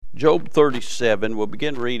Job 37, we'll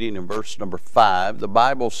begin reading in verse number 5. The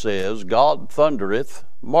Bible says, God thundereth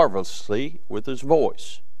marvelously with his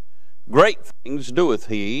voice. Great things doeth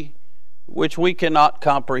he, which we cannot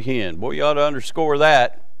comprehend. Boy, you ought to underscore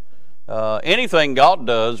that. Anything God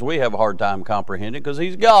does, we have a hard time comprehending because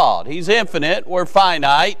he's God. He's infinite, we're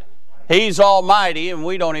finite. He's almighty, and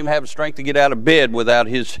we don't even have strength to get out of bed without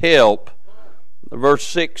his help. Verse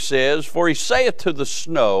 6 says, For he saith to the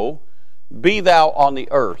snow, Be thou on the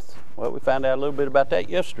earth. Well, we found out a little bit about that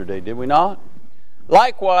yesterday, did we not?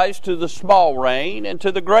 Likewise to the small rain, and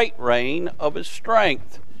to the great rain of his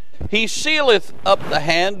strength. He sealeth up the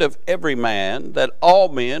hand of every man, that all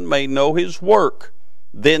men may know his work.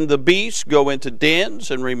 Then the beasts go into dens,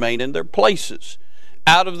 and remain in their places.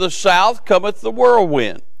 Out of the south cometh the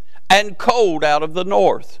whirlwind, and cold out of the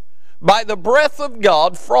north. By the breath of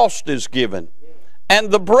God frost is given, and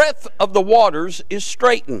the breath of the waters is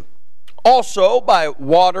straitened. Also by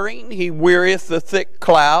watering he wearieth the thick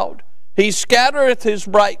cloud. He scattereth his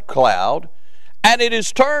bright cloud, and it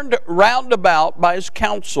is turned round about by his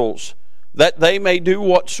counsels, that they may do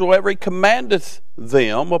whatsoever he commandeth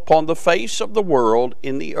them upon the face of the world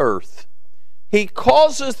in the earth. He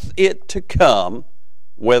causeth it to come,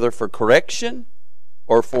 whether for correction,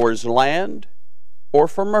 or for his land, or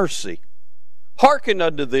for mercy. Hearken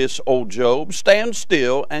unto this, O Job, stand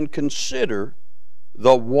still and consider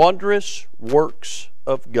the wondrous works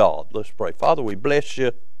of God. Let's pray. Father, we bless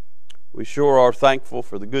you. We sure are thankful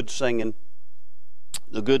for the good singing,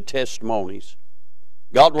 the good testimonies.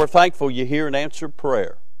 God, we're thankful you hear and answer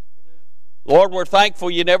prayer. Lord, we're thankful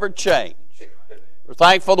you never change. We're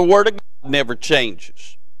thankful the Word of God never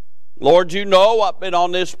changes. Lord, you know I've been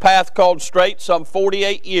on this path called straight some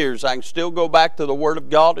 48 years. I can still go back to the Word of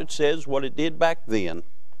God. It says what it did back then.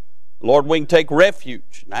 Lord, we can take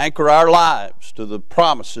refuge and anchor our lives to the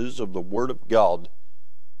promises of the Word of God.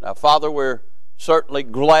 Now, Father, we're certainly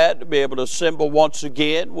glad to be able to assemble once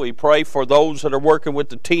again. We pray for those that are working with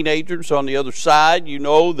the teenagers on the other side. You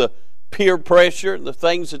know the peer pressure and the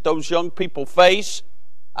things that those young people face.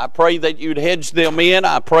 I pray that you'd hedge them in.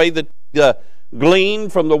 I pray that glean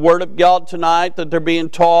from the Word of God tonight that they're being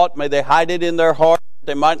taught. May they hide it in their heart that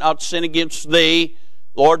they might not sin against thee.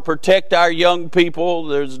 Lord, protect our young people.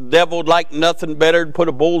 There's a devil like nothing better to put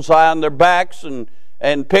a bullseye on their backs and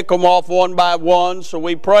pick them off one by one. So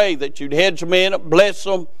we pray that you'd hedge them in, bless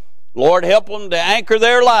them. Lord, help them to anchor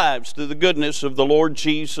their lives to the goodness of the Lord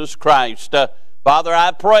Jesus Christ. Father,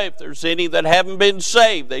 I pray if there's any that haven't been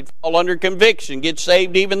saved, they'd fall under conviction, get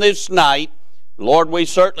saved even this night. Lord, we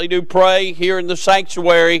certainly do pray here in the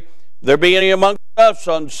sanctuary, if there be any among us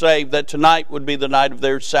unsaved, that tonight would be the night of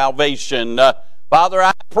their salvation. Father,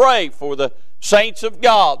 I pray for the saints of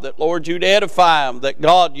God that, Lord, you'd edify them, that,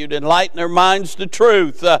 God, you'd enlighten their minds to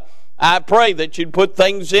truth. I pray that you'd put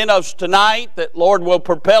things in us tonight that, Lord, will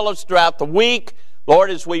propel us throughout the week.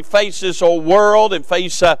 Lord, as we face this old world and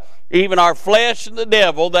face even our flesh and the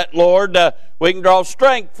devil, that, Lord, we can draw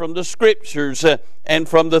strength from the Scriptures and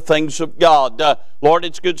from the things of God. Lord,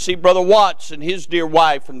 it's good to see Brother Watts and his dear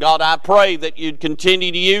wife. And, God, I pray that you'd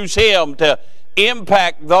continue to use him to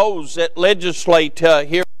impact those that legislate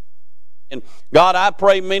here. And, God, I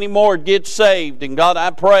pray many more get saved. And, God, I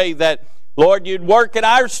pray that, Lord, you'd work in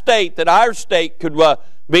our state, that our state could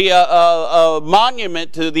be a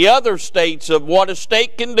monument to the other states of what a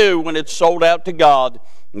state can do when it's sold out to God.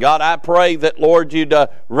 God, I pray that, Lord, you'd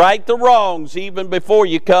right the wrongs even before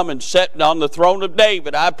you come and sit on the throne of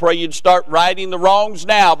David. I pray you'd start righting the wrongs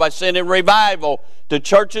now by sending revival to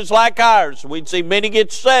churches like ours. We'd see many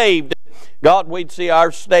get saved. God, we'd see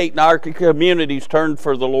our state and our communities turn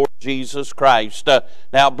for the Lord Jesus Christ.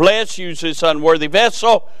 Now bless, use this unworthy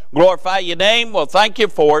vessel. Glorify your name. Well, thank you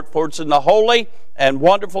for it's in the holy and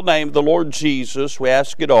wonderful name of the Lord Jesus we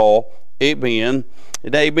ask it all. Amen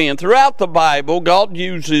and amen. Throughout the Bible, God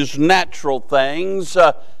uses natural things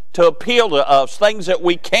to appeal to us, things that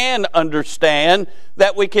we can understand,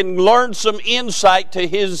 that we can learn some insight to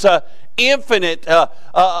His infinite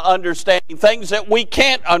understanding, things that we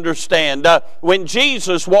can't understand. When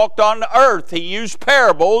Jesus walked on earth, He used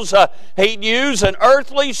parables. He'd use an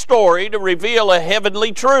earthly story to reveal a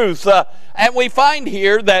heavenly truth. And we find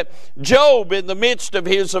here that Job, in the midst of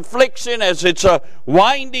his affliction, as it's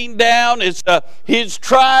winding down, as his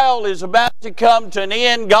trial is about to come to an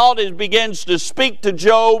end, God begins to speak to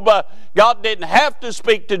Job. God didn't have to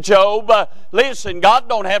speak to Job. Listen, God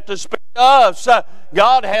don't have to speak to us.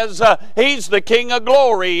 God has, He's the King of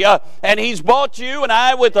glory, and He's bought you and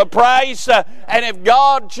I with a price. And if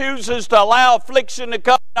God chooses to allow affliction to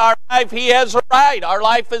come our life, He has a right. Our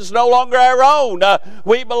life is no longer our own.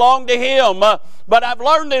 We belong to Him. But I've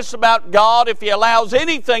learned this about God. If He allows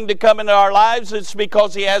anything to come into our lives, it's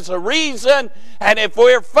because He has a reason. And if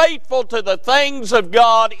we're faithful to the things of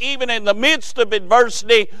God, even in the midst of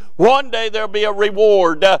adversity, one day there'll be a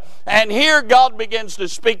reward. And here God begins to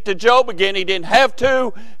speak to Job again. He didn't have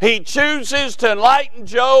to. He chooses to enlighten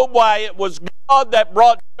Job why it was God that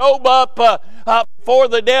brought Job up before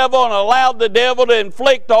the devil and allowed the devil to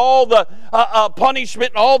inflict all the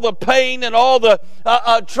punishment and all the pain and all the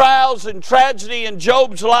trials and tragedy in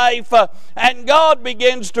Job's life. And God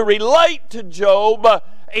begins to relate to Job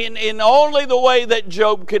in only the way that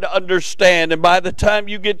Job could understand. And by the time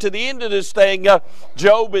you get to the end of this thing,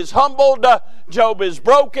 Job is humbled, Job is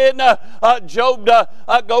broken, Job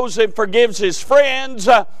goes and forgives his friends,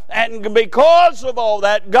 and because of all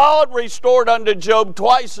that, God restored unto Job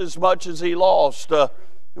twice as much as he lost.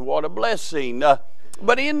 What a blessing.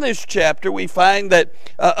 But in this chapter we find that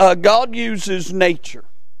God uses nature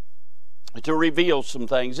to reveal some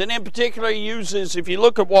things. And in particular He uses, if you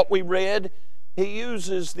look at what we read, He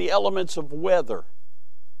uses the elements of weather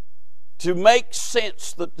to make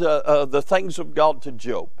sense the things of God to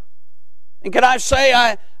Job. And can I say,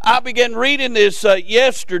 I began reading this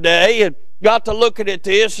yesterday and got to looking at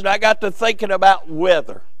this, and I got to thinking about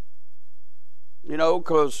weather. You know,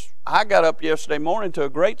 because I got up yesterday morning to a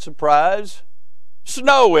great surprise.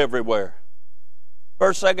 Snow everywhere.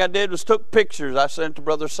 First thing I did was took pictures. I sent to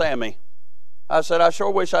Brother Sammy. I said, I sure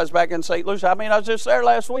wish I was back in St. Louis. I mean, I was just there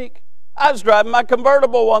last week. I was driving my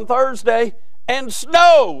convertible one Thursday, and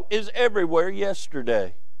snow is everywhere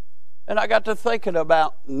yesterday. And I got to thinking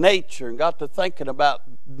about nature and got to thinking about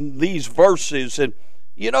these verses. And,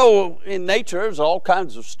 you know, in nature, there's all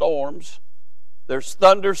kinds of storms. There's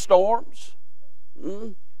thunderstorms.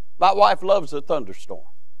 My wife loves a thunderstorm.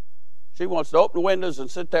 She wants to open the windows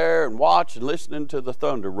and sit there and watch and listen to the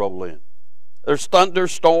thunder roll in. There's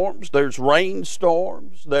thunderstorms, there's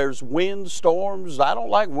rainstorms, there's windstorms. I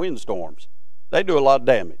don't like windstorms. They do a lot of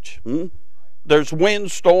damage. There's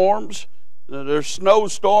windstorms, there's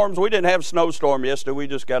snowstorms. We didn't have a snowstorm yesterday, we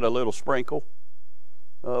just got a little sprinkle.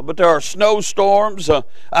 But there are snowstorms.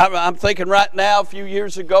 I'm thinking right now, a few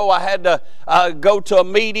years ago, I had to go to a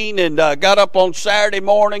meeting and got up on Saturday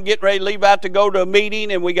morning, getting ready to leave out to go to a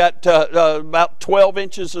meeting, and we got about 12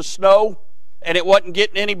 inches of snow. And it wasn't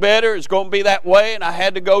getting any better. It was going to be that way. And I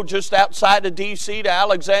had to go just outside of D.C. to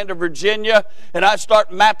Alexandria, Virginia. And I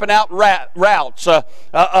start mapping out routes. And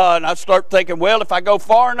I start thinking, well, if I go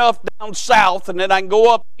far enough down south and then I can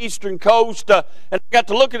go up the eastern coast. And I got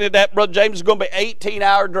to looking at that, Brother James, it's going to be an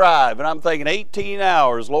 18-hour drive. And I'm thinking, 18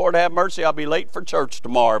 hours. Lord have mercy, I'll be late for church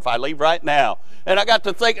tomorrow if I leave right now. And I got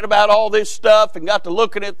to thinking about all this stuff and got to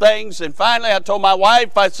looking at things. And finally I told my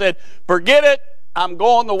wife, I said, forget it. I'm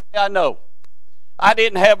going the way I know. I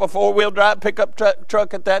didn't have a four-wheel drive pickup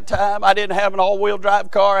truck at that time. I didn't have an all-wheel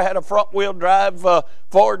drive car. I had a front-wheel drive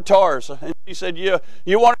Ford Taurus. And she said, you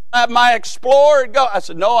want to drive my Explorer and go? I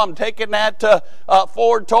said, no, I'm taking that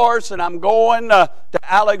Ford Taurus and I'm going to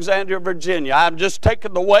Alexandria, Virginia. I'm just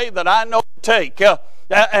taking the way that I know to take.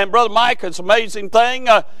 And Brother Mike, it's an amazing thing.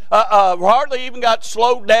 Hardly even got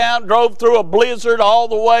slowed down, drove through a blizzard all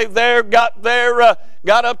the way there, got there,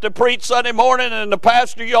 got up to preach Sunday morning, and the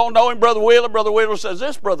pastor, you all know him, Brother Wheeler. Brother Wheeler says,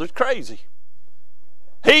 this brother's crazy.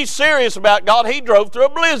 He's serious about God. He drove through a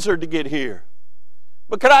blizzard to get here.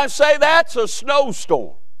 But can I say that's a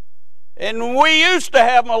snowstorm? And we used to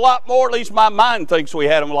have them a lot more, at least my mind thinks we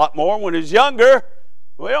had them a lot more. When I was younger,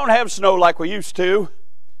 we don't have snow like we used to.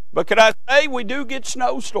 But can I say we do get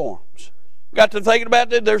snowstorms? Got to thinking about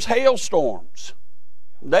that. There's hailstorms.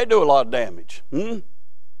 They do a lot of damage.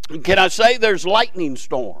 Can I say there's lightning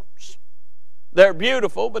storms? They're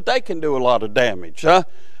beautiful, but they can do a lot of damage.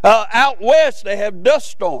 Out west, they have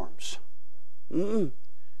dust storms.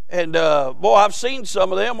 And, boy, I've seen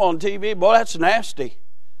some of them on TV. Boy, that's nasty.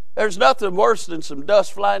 There's nothing worse than some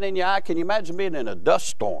dust flying in your eye. Can you imagine being in a dust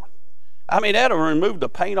storm? I mean, that'll remove the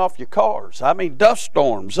paint off your cars. I mean, dust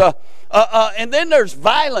storms. And then there's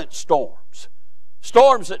violent storms.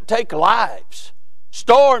 Storms that take lives.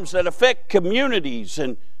 Storms that affect communities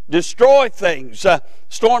and destroy things.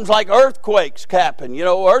 Storms like earthquakes happen. You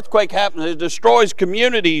know, earthquake happens, it destroys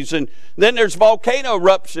communities. And then there's volcano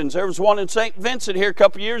eruptions. There was one in St. Vincent here a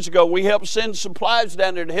couple years ago. We helped send supplies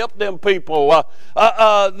down there to help them people.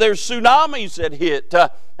 There's tsunamis that hit.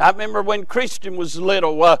 I remember when Christian was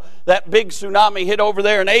little, that big tsunami hit over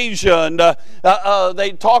there in Asia, and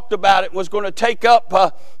they talked about it was going to take up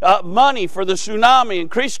money for the tsunami, and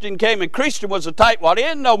Christian came, and Christian was a tightwad. He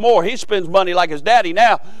didn't know more. He spends money like his daddy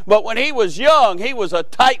now, but when he was young, he was a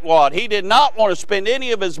tightwad. He did not want to spend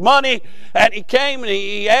any of his money, and he came and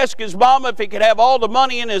he asked his mama if he could have all the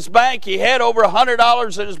money in his bank. He had over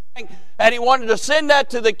 $100 in his bank, and he wanted to send that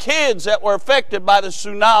to the kids that were affected by the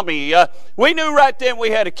tsunami. We knew right then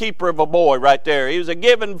we had a keeper of a boy right there. He was a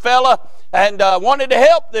giving fella, and wanted to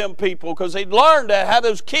help them people because he'd learned how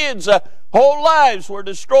those kids' whole lives were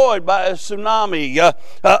destroyed by a tsunami.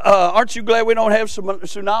 Aren't you glad we don't have some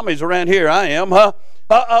tsunamis around here? I am, huh?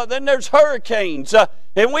 Then there's hurricanes.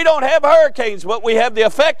 And we don't have hurricanes, but we have the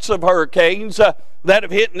effects of hurricanes that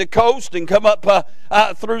have hit the coast and come up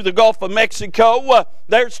through the Gulf of Mexico.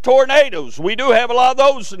 There's tornadoes. We do have a lot of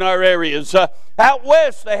those in our areas. Out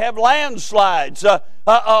west, they have landslides.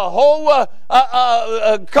 Whole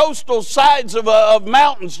coastal sides of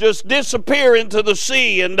mountains just disappear into the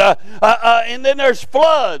sea. And then there's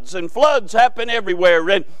floods, and floods happen everywhere.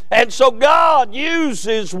 And so God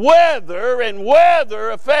uses weather, and weather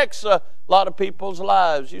affects a lot of people's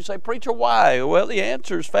lives. You say, preacher, why? Well, the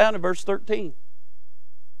answer is found in verse 13.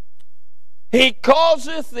 He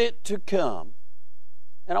causeth it to come.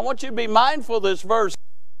 And I want you to be mindful of this verse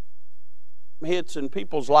hits and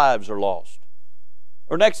people's lives are lost.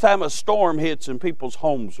 Or next time a storm hits and people's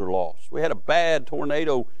homes are lost. We had a bad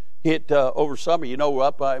tornado hit over summer,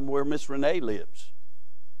 up where Miss Renee lives.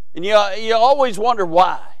 And you always wonder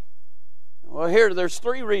why. Well, there's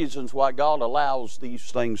 3 reasons why God allows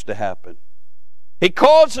these things to happen. He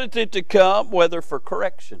causeth it to come, whether for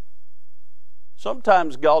correction.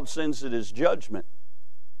 Sometimes God sends it as judgment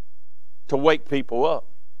to wake people up.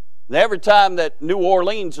 And every time that New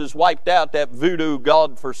Orleans is wiped out, that voodoo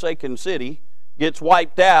God-forsaken city gets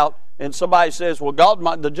wiped out, and somebody says, well,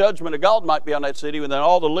 the judgment of God might be on that city, and then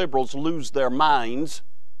all the liberals lose their minds,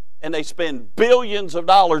 and they spend billions of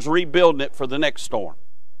dollars rebuilding it for the next storm.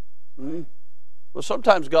 Mm-hmm. Well,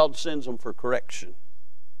 sometimes God sends them for correction,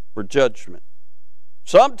 for judgment.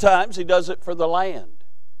 Sometimes He does it for the land.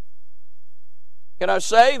 Can I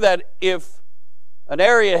say that if an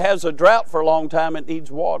area has a drought for a long time, it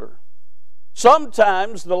needs water?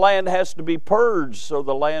 Sometimes the land has to be purged so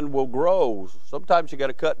the land will grow. Sometimes you got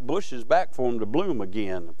to cut bushes back for them to bloom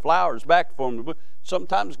again, flowers back for them to bloom.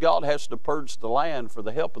 Sometimes God has to purge the land for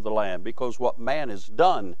the help of the land because what man has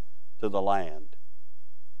done to the land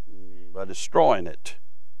by destroying it.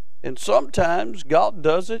 And sometimes God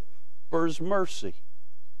does it for His mercy.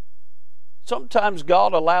 Sometimes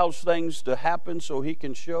God allows things to happen so He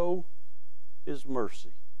can show His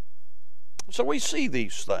mercy. So we see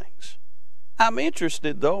these things. I'm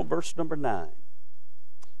interested, though, in verse number 9.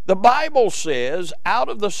 The Bible says, out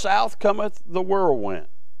of the south cometh the whirlwind.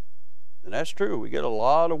 And that's true. We get a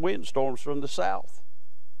lot of windstorms from the south.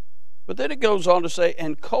 But then it goes on to say,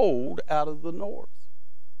 and cold out of the north.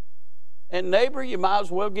 And neighbor, you might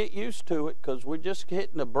as well get used to it because we're just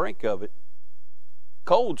hitting the brink of it.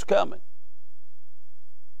 Cold's coming.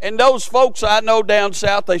 And those folks I know down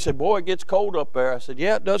south, they say, boy, it gets cold up there. I said,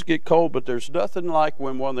 yeah, it does get cold, but there's nothing like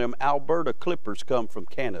when one of them Alberta clippers come from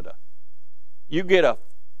Canada. You get a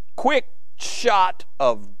quick shot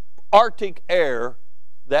of Arctic air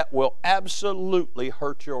that will absolutely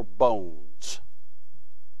hurt your bones.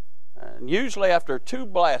 And usually after 2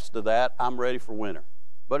 blasts of that, I'm ready for winter.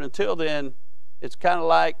 But until then, it's kind of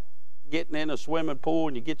like getting in a swimming pool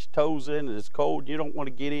and you get your toes in and it's cold, you don't want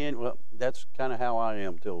to get in. Well, that's kind of how I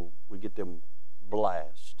am till we get them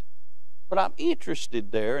blasts. But I'm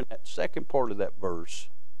interested there in that second part of that verse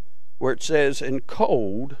where it says, and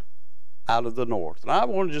cold out of the north. And I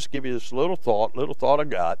want to just give you this little thought I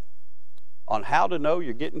got on how to know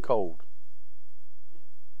you're getting cold.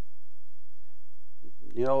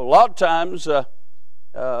 A lot of times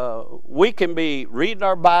we can be reading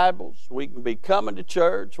our Bibles, we can be coming to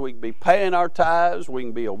church, we can be paying our tithes, we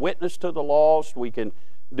can be a witness to the lost, we can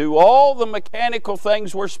do all the mechanical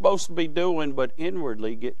things we're supposed to be doing, but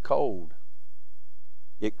inwardly get cold.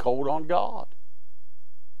 Get cold on God.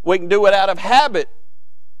 We can do it out of habit.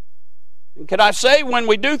 And can I say, when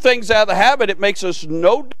we do things out of habit, it makes us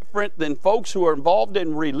no different than folks who are involved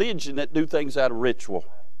in religion that do things out of ritual.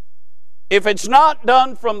 If it's not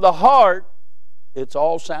done from the heart, it's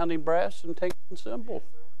all sounding brass and taking cymbals.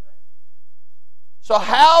 So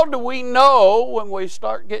how do we know when we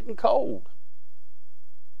start getting cold?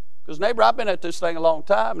 Because neighbor, I've been at this thing a long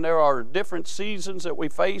time, and there are different seasons that we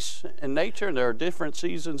face in nature, and there are different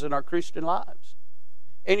seasons in our Christian lives.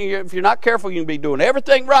 And if you're not careful, you can be doing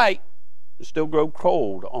everything right and still grow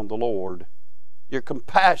cold on the Lord. Your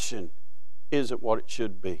compassion isn't what it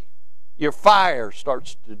should be. Your fire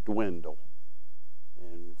starts to dwindle.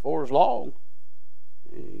 And for as long,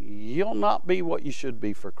 you'll not be what you should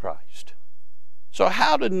be for Christ. So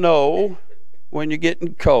how to know when you're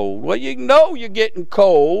getting cold? Well, you know you're getting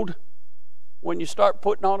cold when you start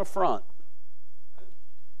putting on a front.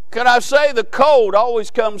 Can I say the cold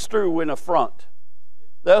always comes through in a front?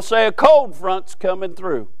 They'll say a cold front's coming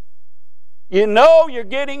through. You know you're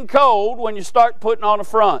getting cold when you start putting on a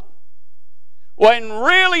front. When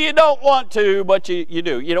really you don't want to, but you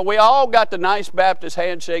do. You know, we all got the nice Baptist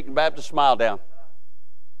handshake and Baptist smile down.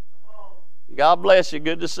 God bless you,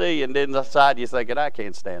 good to see you. And then inside you're thinking, I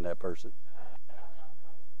can't stand that person.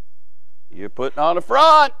 You're putting on a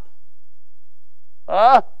front.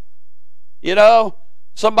 You know,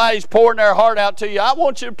 somebody's pouring their heart out to you. I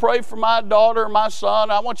want you to pray for my daughter or my son.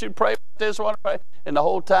 I want you to pray for this one. And the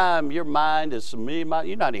whole time your mind is you're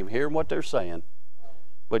not even hearing what they're saying.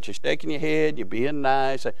 But you're shaking your head, you're being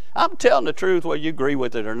nice. I'm telling the truth whether you agree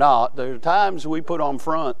with it or not. There are times we put on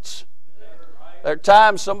fronts. There are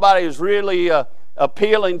times somebody is really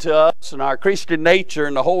appealing to us and our Christian nature,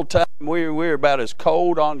 and the whole time we're about as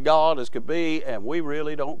cold on God as could be, and we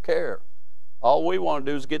really don't care. All we want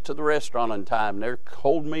to do is get to the restaurant on time, and they're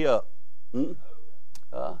holding me up.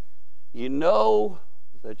 You know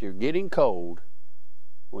that you're getting cold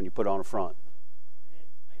when you put on a front.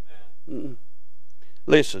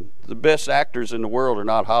 Listen, the best actors in the world are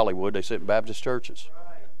not Hollywood. They sit in Baptist churches.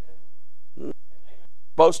 We're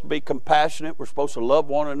supposed to be compassionate. We're supposed to love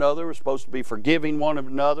one another. We're supposed to be forgiving one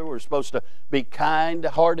another. We're supposed to be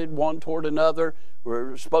kind-hearted one toward another.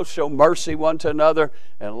 We're supposed to show mercy one to another.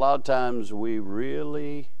 And a lot of times we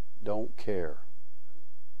really don't care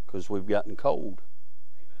because we've gotten cold.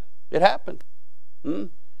 It happens. And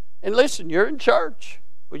listen, you're in church.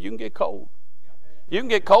 Well, you can get cold. You can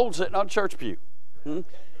get cold sitting on a church pew. You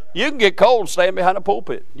can get cold standing behind a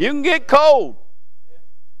pulpit. You can get cold.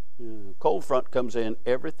 Cold front comes in,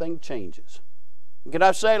 everything changes. Can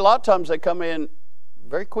I say, a lot of times they come in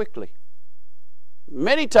very quickly.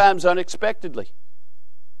 Many times unexpectedly.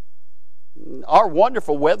 Our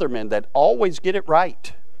wonderful weathermen that always get it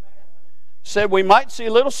right said we might see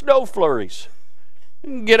little snow flurries.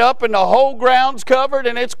 Get up and the whole ground's covered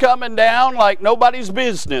and it's coming down like nobody's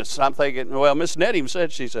business. I'm thinking, well, Miss Nettie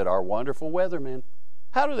said, she said, our wonderful weathermen.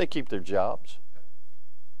 How do they keep their jobs?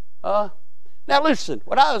 Now listen,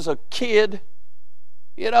 when I was a kid,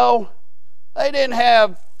 you know, they didn't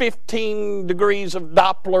have 15 degrees of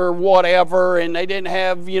Doppler whatever, and they didn't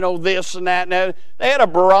have, you know, this and that and that. They had a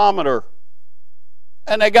barometer,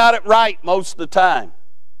 and they got it right most of the time.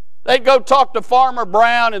 They'd go talk to Farmer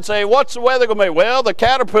Brown and say, what's the weather going to be? Well, the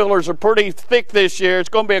caterpillars are pretty thick this year. It's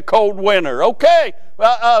going to be a cold winter. Okay,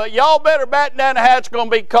 well, y'all better batten down the hatch. It's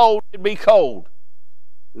going to be cold. It'll be cold.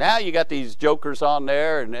 Now you got these jokers on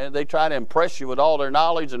there, and they try to impress you with all their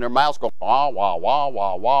knowledge, and their mouths go, wah, wah, wah,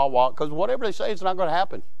 wah, wah, wah, because whatever they say is not going to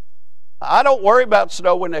happen. I don't worry about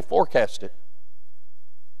snow when they forecast it.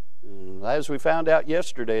 As we found out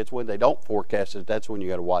yesterday, it's when they don't forecast it, that's when you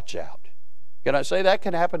got to watch out. Can I say that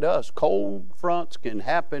can happen to us? Cold fronts can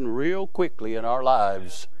happen real quickly in our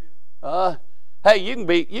lives. Hey, you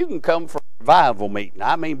can come from a revival meeting.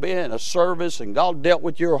 I mean, be in a service and God dealt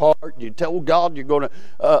with your heart. You told God you're going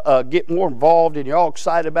to get more involved and you're all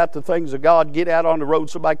excited about the things of God. Get out on the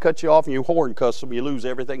road, somebody cuts you off and you horn cuss them. You lose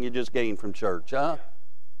everything you just gained from church.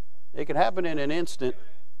 It can happen in an instant.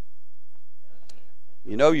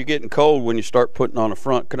 You know you're getting cold when you start putting on a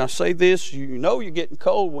front. Can I say this? You know you're getting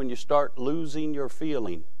cold when you start losing your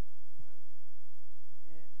feeling.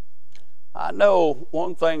 I know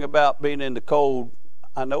one thing about being in the cold,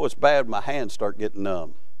 I know it's bad when my hands start getting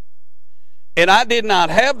numb. And I did not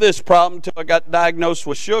have this problem until I got diagnosed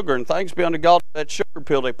with sugar. And thanks be unto God for that sugar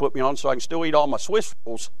pill they put me on so I can still eat all my Swiss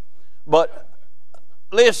rolls. But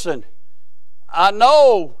listen, I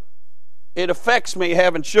know it affects me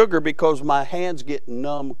having sugar because my hands get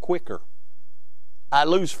numb quicker. I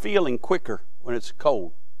lose feeling quicker when it's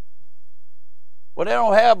cold. Well, they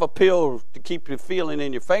don't have a pill to keep the feeling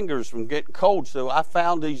in your fingers from getting cold. So I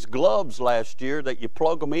found these gloves last year that you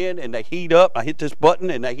plug them in and they heat up. I hit this button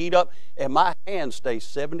and they heat up. And my hands stay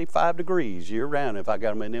 75 degrees year round if I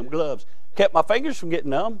got them in them gloves. Kept my fingers from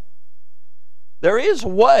getting numb. There is a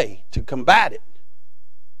way to combat it.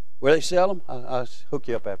 Where they sell them, I'll hook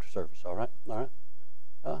you up after service, all right? All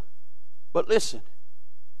right? But listen,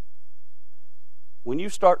 when you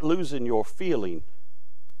start losing your feeling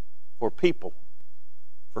for people,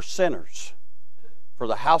 for sinners, for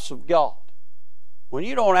the house of God, when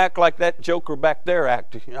you don't act like that joker back there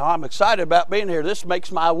acting, you know, I'm excited about being here, this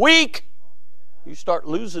makes my week, you start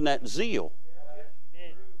losing that zeal.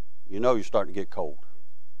 you know you're starting to get cold.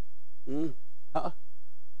 Huh?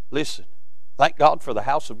 Listen, thank God for the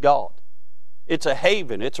house of God. It's a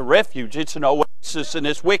haven. It's a refuge. It's an oasis in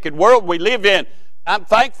this wicked world we live in. I'm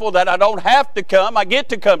thankful that I don't have to come. I get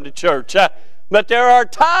to come to church. But there are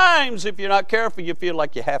times, if you're not careful, you feel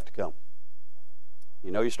like you have to come.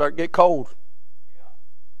 You know, you start to get cold.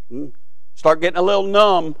 Start getting a little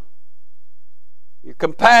numb. Your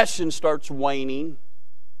compassion starts waning.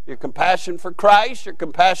 Your compassion for Christ, your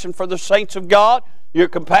compassion for the saints of God, your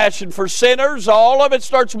compassion for sinners, all of it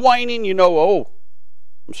starts waning. You know, oh,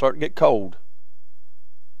 I'm starting to get cold.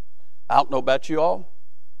 I don't know about you all.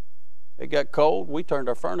 It got cold, we turned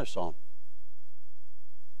our furnace on.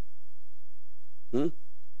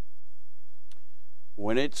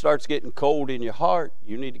 When it starts getting cold in your heart,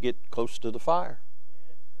 you need to get close to the fire.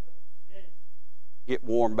 Get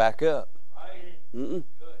warm back up.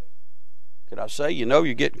 Can I say, you know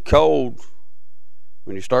you're getting cold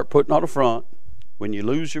when you start putting on the front, when you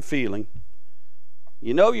lose your feeling.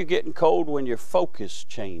 You know you're getting cold when your focus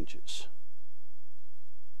changes.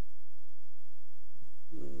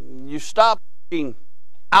 You stop looking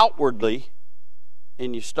outwardly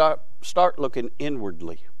and you start looking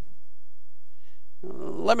inwardly.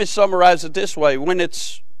 Let me summarize it this way. When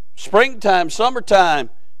it's springtime, summertime,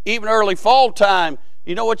 even early fall time,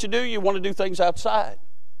 you know what you do? You want to do things outside.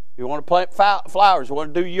 You want to plant flowers. You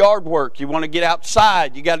want to do yard work. You want to get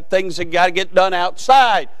outside. You got things that got to get done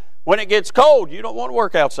outside. When it gets cold, you don't want to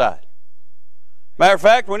work outside. Matter of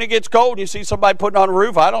fact, when it gets cold and you see somebody putting on a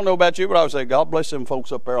roof, I don't know about you, but I would say, God bless them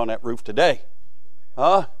folks up there on that roof today.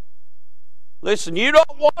 Huh? Listen, you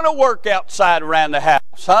don't want to work outside around the house,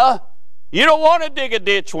 huh? You don't want to dig a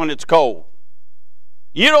ditch when it's cold.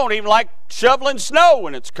 You don't even like shoveling snow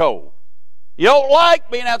when it's cold. You don't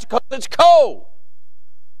like being outside because it's cold.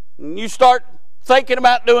 And you start thinking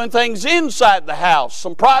about doing things inside the house,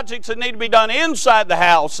 some projects that need to be done inside the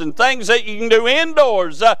house, and things that you can do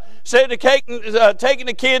indoors. Instead of taking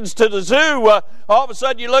the kids to the zoo, all of a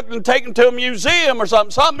sudden you're looking to take them to a museum or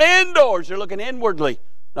something indoors. You're looking inwardly,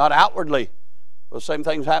 not outwardly. Well, the same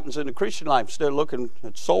thing happens in the Christian life. Instead of looking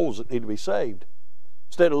at souls that need to be saved,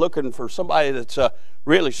 instead of looking for somebody that's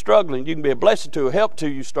really struggling, you can be a blessing to, a help to,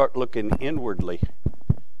 you start looking inwardly.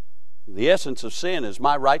 The essence of sin is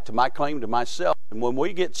my right to my claim to myself. And when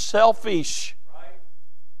we get selfish,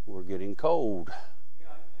 we're getting cold.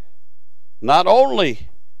 Not only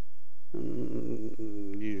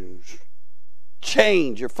you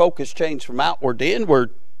change, your focus change from outward to inward,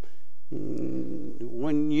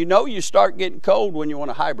 when you know you start getting cold when you want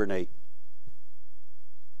to hibernate.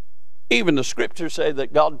 Even the scriptures say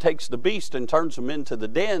that God takes the beast and turns them into the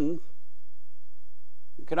den.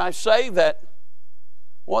 Can I say that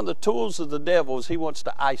one of the tools of the devil is he wants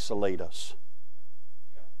to isolate us.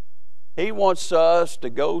 He wants us to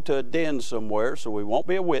go to a den somewhere so we won't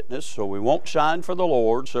be a witness, so we won't shine for the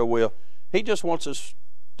Lord, he just wants us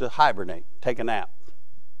to hibernate, take a nap.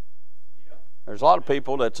 There's a lot of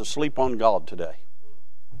people that's asleep on God today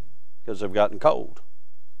because they've gotten cold.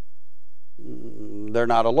 They're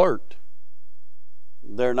not alert.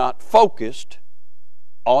 They're not focused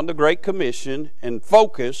on the Great Commission and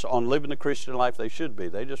focus on living the Christian life they should be.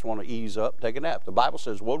 They just want to ease up, take a nap. The Bible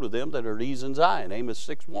says, woe to them that are at ease in Zion, Amos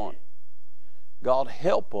 6:1. God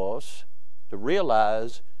help us to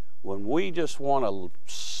realize when we just want to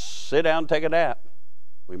sit down and take a nap,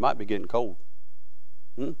 we might be getting cold.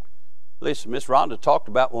 Listen, Miss Rhonda talked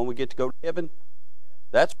about when we get to go to heaven,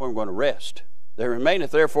 that's when we're going to rest. There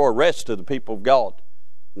remaineth therefore a rest to the people of God.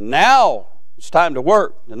 Now it's time to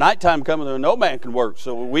work. The nighttime coming, there no man can work.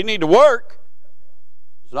 So we need to work.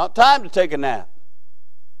 It's not time to take a nap.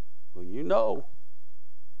 Well, you know,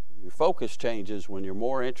 your focus changes when you're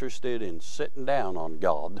more interested in sitting down on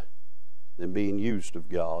God than being used of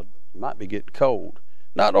God. You might be getting cold.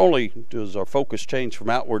 Not only does our focus change from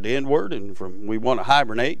outward to inward, and from we want to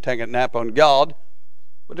hibernate, take a nap on God,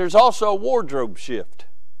 but there's also a wardrobe shift.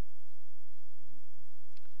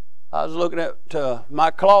 I was looking at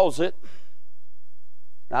my closet.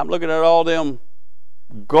 I'm looking at all them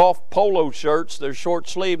golf polo shirts. They're short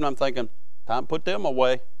sleeved, and I'm thinking, time to put them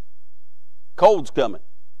away. Cold's coming.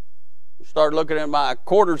 Started looking at my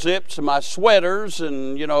quarter zips and my sweaters,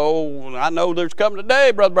 and I know there's coming a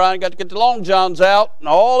day, Brother Brian, got to get the long johns out and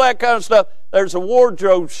all that kind of stuff. There's a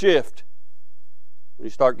wardrobe shift when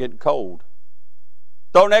you start getting cold.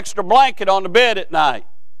 Throw an extra blanket on the bed at night.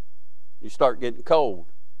 You start getting cold.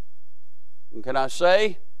 And can I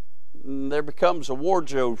say, there becomes a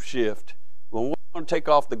wardrobe shift when we want to take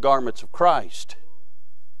off the garments of Christ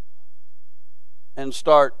and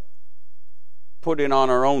start putting on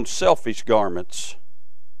our own selfish garments,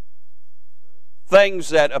 things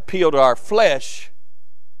that appeal to our flesh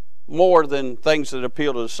more than things that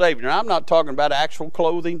appeal to the Savior. Now, I'm not talking about actual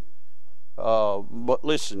clothing, but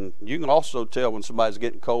listen, you can also tell when somebody's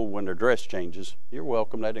getting cold when their dress changes. You're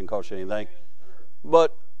welcome. That didn't cost you anything.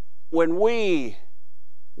 But when we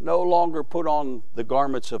no longer put on the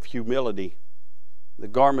garments of humility, the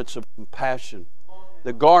garments of compassion,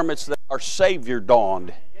 the garments that our Savior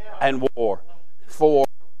donned and wore, for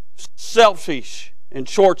selfish and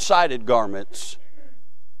short-sighted garments,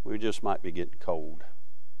 we just might be getting cold.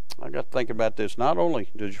 I got to think about this. Not only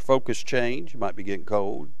does your focus change, you might be getting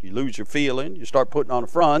cold, you lose your feeling, you start putting on a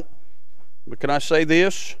front. But can I say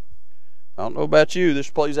this? I don't know about you, this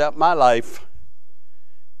plays out in my life.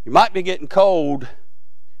 You might be getting cold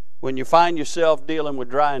when you find yourself dealing with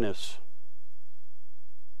dryness.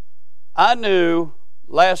 I knew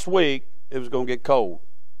last week it was going to get cold.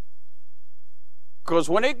 Because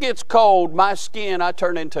when it gets cold, my skin, I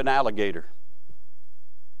turn into an alligator.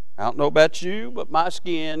 I don't know about you, but my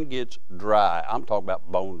skin gets dry. I'm talking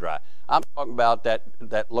about bone dry. I'm talking about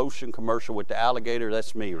that lotion commercial with the alligator.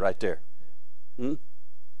 That's me right there.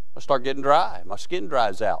 I start getting dry. My skin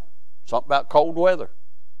dries out. Something about cold weather.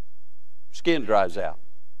 Skin dries out.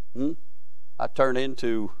 I turn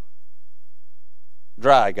into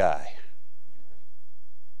dry guy.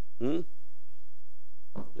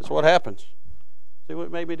 That's what happens. See what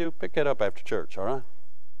it made me do? Pick that up after church, all right?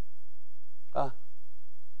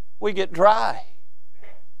 We get dry.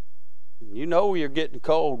 You know you're getting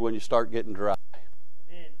cold when you start getting dry.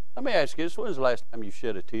 Let me ask you this. When was the last time you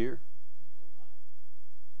shed a tear?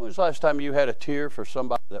 When was the last time you had a tear for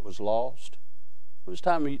somebody that was lost? When was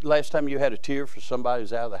the last time you had a tear for somebody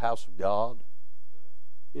who's out of the house of God?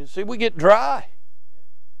 You see, we get dry.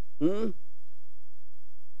 Isn't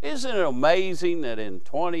it amazing that in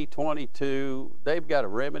 2022, they've got a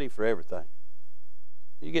remedy for everything?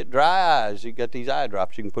 You get dry eyes, you got these eye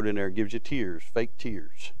drops you can put in there. It gives you tears, fake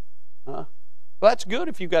tears. Well, that's good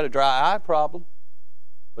if you've got a dry eye problem.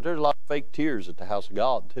 But there's a lot of fake tears at the house of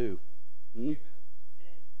God, too. You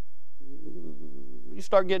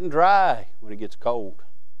start getting dry when it gets cold.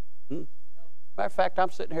 Matter of fact,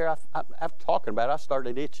 I'm sitting here, after talking about it, I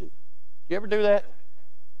started itching. You ever do that?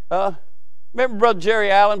 Remember Brother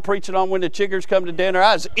Jerry Allen preaching on when the chiggers come to dinner?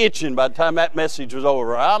 I was itching by the time that message was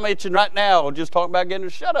over. I'm itching right now just talking about getting,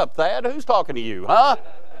 shut up, Thad. Who's talking to you, huh?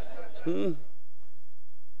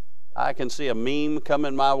 I can see a meme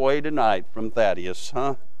coming my way tonight from Thaddeus,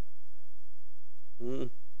 huh?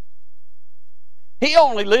 He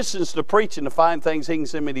only listens to preaching to find things he can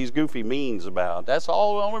send me these goofy memes about. That's the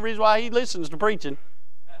only reason why he listens to preaching.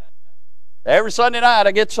 Every Sunday night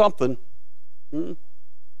I get something.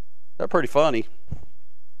 They're pretty funny.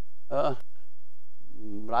 But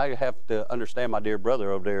I have to understand my dear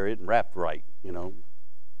brother over there isn't wrapped right, you know.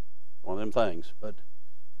 One of them things. But,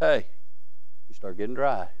 hey, you start getting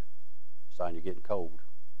dry. Sign you're getting cold.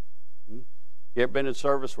 You ever been in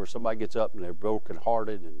service where somebody gets up and they're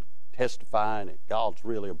brokenhearted and testifying that God's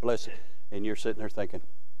really a blessing, and you're sitting there thinking,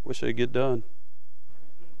 wish they'd get done.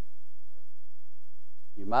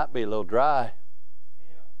 You might be a little dry.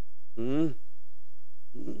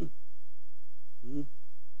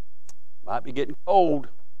 Might be getting cold.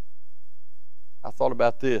 I thought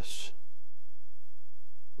about this.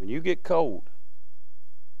 When you get cold,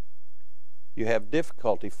 you have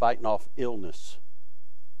difficulty fighting off illness.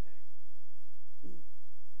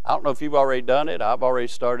 I don't know if you've already done it. I've already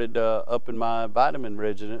started upping my vitamin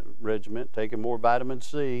regiment, taking more vitamin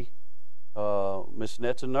C. Miss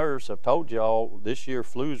Net's a nurse. I've told y'all this year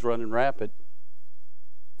flu's running rapid.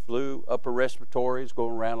 Flu, upper respiratory is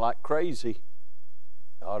going around like crazy.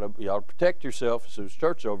 You ought to protect yourself. As soon as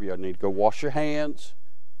church is over, you need to go wash your hands.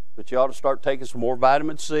 But you ought to start taking some more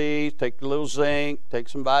vitamin C, take a little zinc, take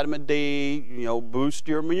some vitamin D, boost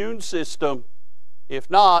your immune system. If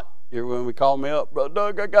not, you're when we call me up, Brother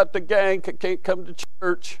Doug, I got the gang, I can't come to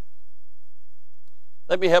church.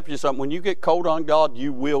 Let me help you something. When you get cold on God,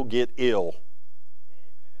 you will get ill.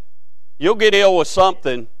 You'll get ill with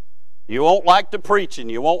something. You won't like the preaching.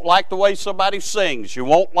 You won't like the way somebody sings. You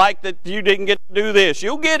won't like that you didn't get to do this.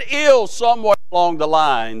 You'll get ill somewhere along the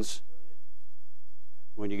lines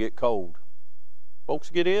when you get cold. Folks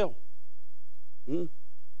get ill. The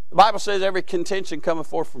Bible says every contention cometh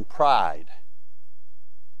forth from pride.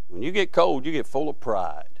 When you get cold, you get full of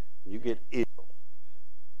pride. You get ill.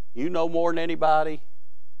 You know more than anybody.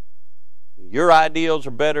 Your ideals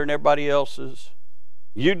are better than everybody else's.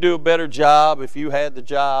 You do a better job if you had the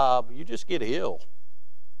job. You just get ill.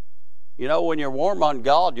 When you're warm on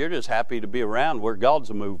God, you're just happy to be around where God's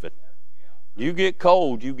a-moving. You get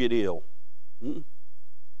cold, you get ill.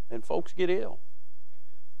 And folks get ill.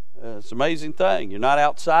 It's an amazing thing. You're not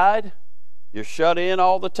outside. You're shut in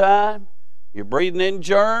all the time. You're breathing in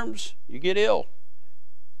germs. You get ill.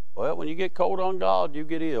 Well, when you get cold on God, you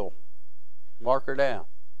get ill. Mark her down.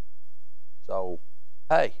 So,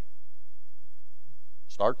 hey,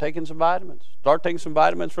 start taking some vitamins. Start taking some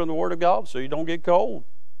vitamins from the Word of God so you don't get cold.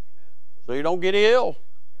 So you don't get ill.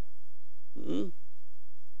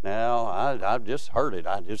 Now, I've just heard it.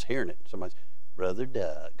 I'm just hearing it. Somebody said, Brother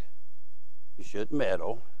Doug, you shouldn't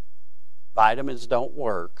meddle. Vitamins don't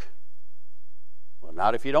work. Well,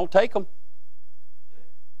 not if you don't take them.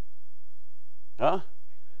 Huh?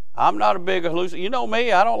 I'm not a big hallucinator. You know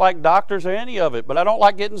me, I don't like doctors or any of it, but I don't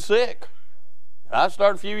like getting sick. I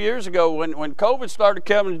started a few years ago when COVID started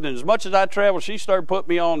coming, and as much as I traveled, she started putting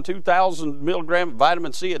me on 2,000 milligrams of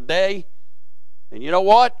vitamin C a day. And you know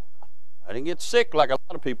what? I didn't get sick like a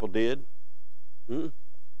lot of people did.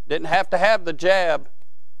 Didn't have to have the jab.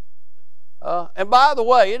 And by the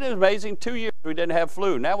way, it is amazing, 2 years we didn't have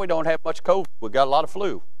flu. Now we don't have much COVID. We got a lot of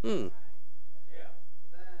flu.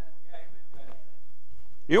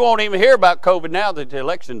 You won't even hear about COVID now that the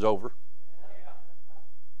election's over.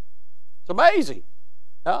 It's amazing.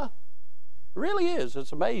 Huh? It really is.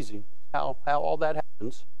 It's amazing how all that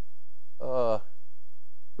happens.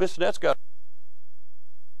 Miss Annette's got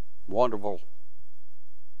a wonderful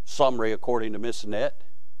summary according to Miss Annette.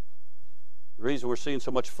 The reason we're seeing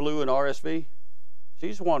so much flu and RSV,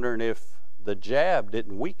 she's wondering if the jab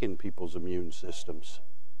didn't weaken people's immune systems.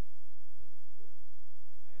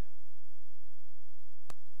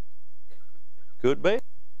 Could be.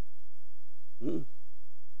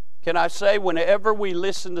 Can I say, whenever we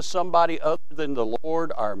listen to somebody other than the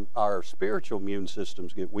Lord, our spiritual immune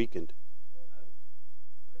systems get weakened.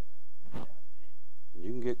 You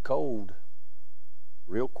can get cold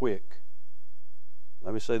real quick.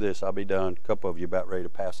 Let me say this, I'll be done. A couple of you about ready to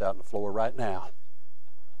pass out on the floor right now.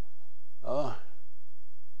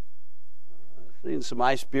 Seeing some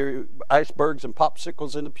icebergs and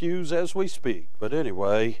popsicles in the pews as we speak. But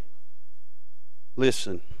anyway,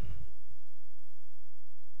 listen.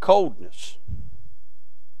 Coldness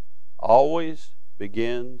always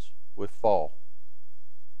begins with fall.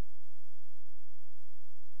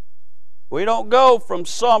 We don't go from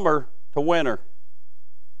summer to winter.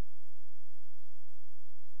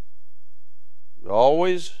 We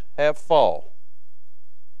always have fall.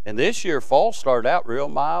 And this year, fall started out real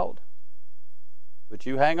mild. But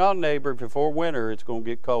you hang on, neighbor, before winter, it's going to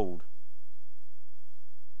get cold.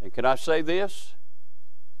 And can I say this?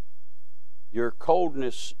 Your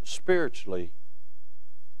coldness spiritually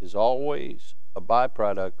is always a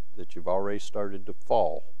byproduct that you've already started to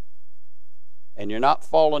fall. And you're not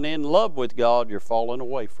falling in love with God, you're falling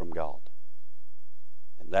away from God.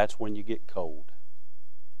 And that's when you get cold.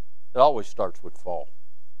 It always starts with fall.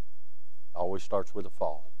 It always starts with a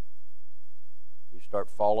fall. You start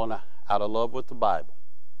falling out of love with the Bible.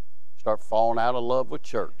 You start falling out of love with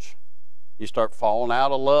church. You start falling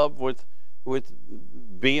out of love with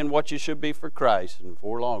being what you should be for Christ, and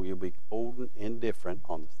before long you'll be cold and indifferent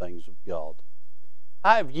on the things of God.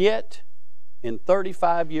 I have yet, in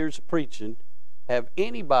 35 years of preaching, have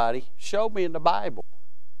anybody show me in the Bible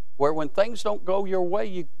where when things don't go your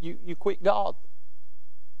way, you quit God.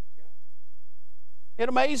 It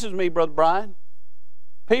amazes me, Brother Brian.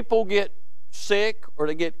 People get sick, or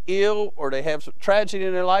they get ill, or they have some tragedy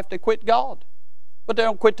in their life, they quit God. But they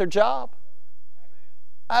don't quit their job.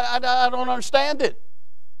 I don't understand it.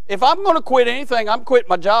 If I'm going to quit anything, I'm quitting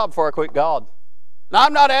my job before I quit God. Now,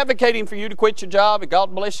 I'm not advocating for you to quit your job. If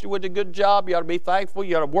God bless you with a good job, you ought to be thankful.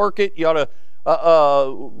 You ought to work it. You ought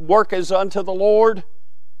to work as unto the Lord.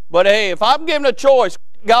 But hey, if I'm given a choice,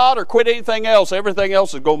 quit God or quit anything else, everything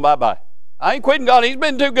else is going bye-bye. I ain't quitting God. He's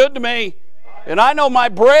been too good to me. And I know my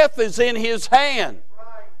breath is in His hand.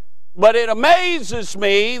 But it amazes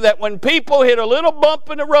me that when people hit a little bump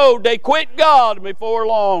in the road, they quit God, and before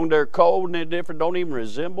long they're cold and they're different, don't even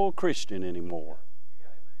resemble a Christian anymore.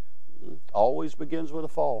 Always begins with a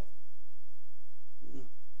fall.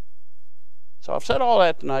 So I've said all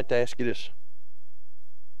that tonight to ask you this.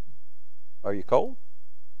 Are you cold?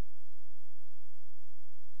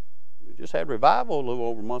 We just had revival a little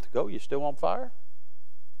over a month ago. You still on fire?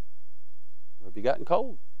 Or have you gotten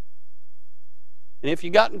cold? And if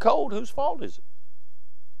you've gotten cold, whose fault is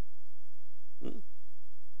it?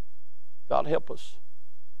 God help us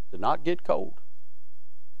to not get cold.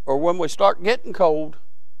 Or when we start getting cold,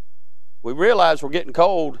 we realize we're getting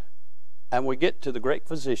cold, and we get to the great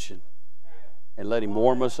physician and let Him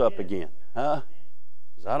warm us up again. Huh?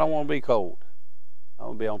 Because I don't want to be cold. I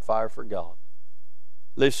want to be on fire for God.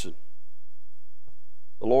 Listen,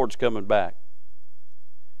 the Lord's coming back.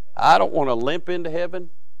 I don't want to limp into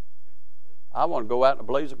heaven. I want to go out in a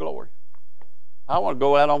blaze of glory. I want to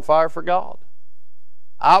go out on fire for God.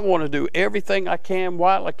 I want to do everything I can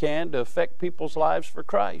while I can to affect people's lives for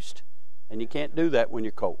Christ. And you can't do that when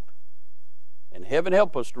you're cold. And heaven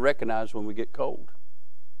help us to recognize when we get cold.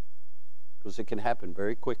 Because it can happen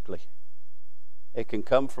very quickly. It can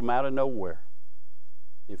come from out of nowhere.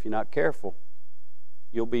 If you're not careful,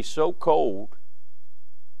 you'll be so cold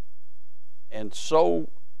and so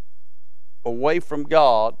away from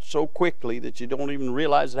God so quickly that you don't even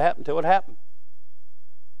realize it happened until it happened.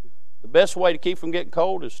 The best way to keep from getting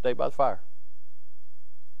cold is stay by the fire.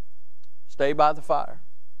 Stay by the fire.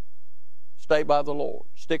 Stay by the Lord.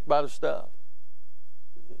 Stick by the stuff.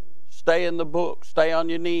 Stay in the book. Stay on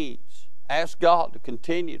your knees. Ask God to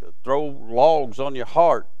continue to throw logs on your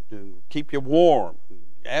heart to keep you warm.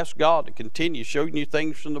 Ask God to continue showing you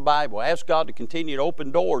things from the Bible. Ask God to continue to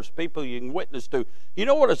open doors, people you can witness to. You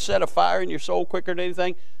know what will set a fire in your soul quicker than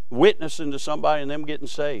anything? Witnessing to somebody and them getting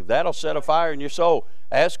saved. That'll set a fire in your soul.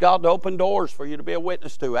 Ask God to open doors for you to be a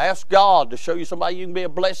witness to. Ask God to show you somebody you can be a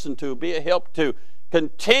blessing to, be a help to.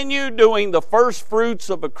 Continue doing the first fruits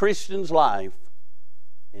of a Christian's life.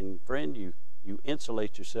 And friend, you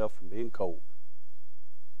insulate yourself from being cold.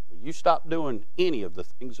 When you stop doing any of the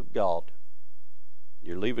things of God,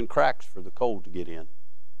 you're leaving cracks for the cold to get in.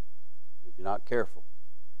 If you're not careful,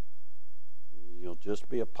 you'll just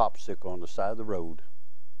be a popsicle on the side of the road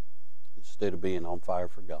instead of being on fire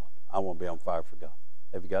for God. I want to be on fire for God.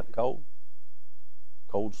 Have you gotten cold?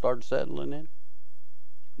 Cold started settling in?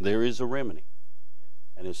 There is a remedy,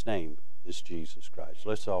 and His name is Jesus Christ.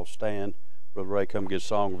 Let's all stand. Brother Ray, come get a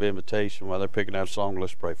song of invitation. While they're picking out a song,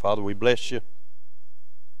 let's pray. Father, we bless you.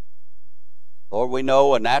 Lord, we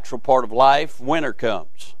know a natural part of life, winter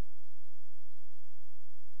comes.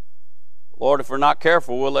 Lord, if we're not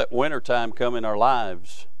careful, we'll let winter time come in our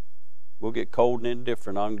lives. We'll get cold and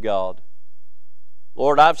indifferent on God.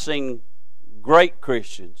 Lord, I've seen great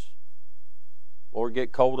Christians, Lord,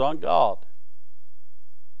 get cold on God.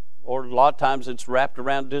 Lord, a lot of times it's wrapped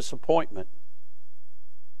around disappointment.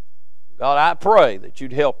 God, I pray that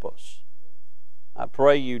you'd help us. I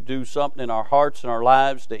pray you do something in our hearts and our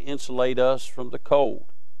lives to insulate us from the cold.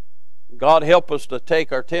 God, help us to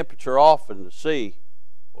take our temperature off and to see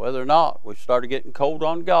whether or not we've started getting cold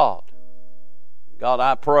on God. God,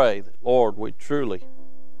 I pray that, Lord, we truly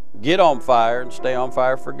get on fire and stay on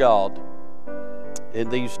fire for God in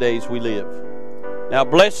these days we live. Now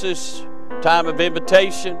bless this time of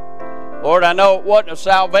invitation. Lord, I know it wasn't a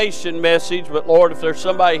salvation message, but Lord, if there's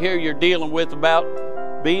somebody here you're dealing with about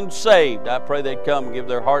being saved, I pray they'd come and give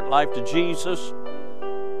their heart and life to Jesus.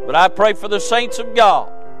 But I pray for the saints of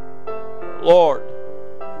God, Lord,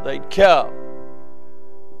 they'd come,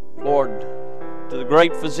 Lord, to the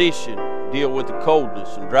great physician, deal with the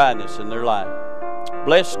coldness and dryness in their life.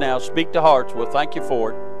 Bless now, speak to hearts. We'll thank you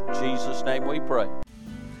for it. In Jesus' name we pray.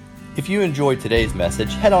 If you enjoyed today's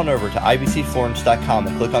message, head on over to ibcflorence.com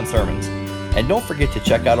and click on sermons. And don't forget to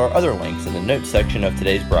check out our other links in the notes section of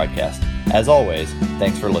today's broadcast. As always,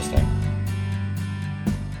 thanks for listening.